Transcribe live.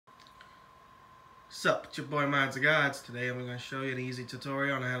Sup, it's your boy Mods of Gods. Today I'm going to show you an easy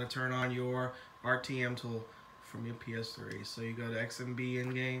tutorial on how to turn on your RTM tool from your PS3. So you go to XMB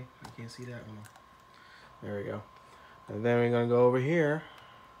in game. I can't see that one. There we go. And then we're going to go over here.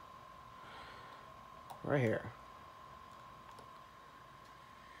 Right here.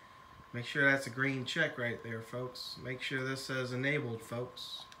 Make sure that's a green check right there, folks. Make sure this says enabled,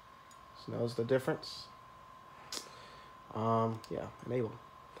 folks. So knows the difference. Yeah, enabled.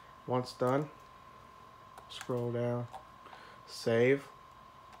 Once done, scroll down, save.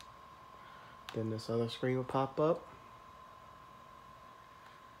 Then this other screen will pop up.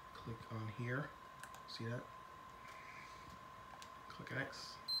 Click on here. See that? Click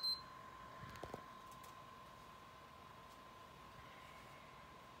X.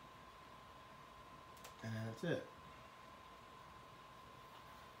 And that's it.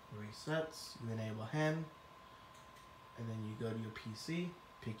 Resets, you enable hen, and then you go to your PC,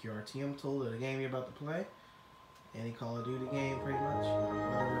 pick your RTM tool of the game you're about to play. Any Call of Duty game, pretty much.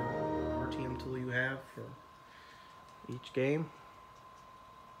 Whatever RTM tool you have for each game.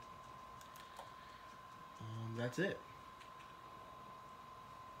 That's it.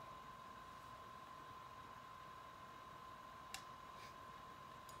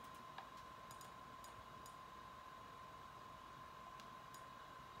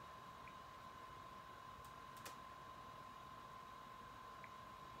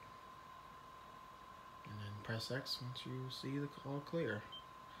 Press X once you see the all clear.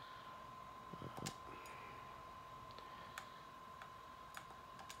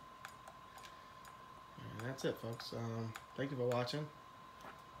 And that's it, folks. Thank you for watching.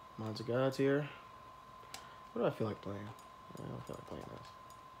 Mods of Gods here. What do I feel like playing? I don't feel like playing this.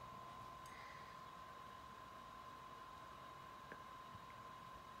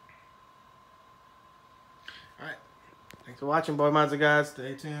 Alright. Thanks for watching, boy Mods of Gods.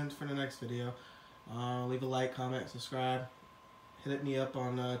 Stay tuned for the next video. Leave a like, comment, subscribe. Hit me up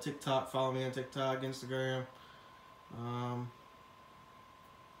on TikTok. Follow me on TikTok, Instagram.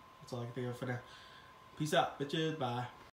 That's all I can think of for now. Peace out, bitches. Bye.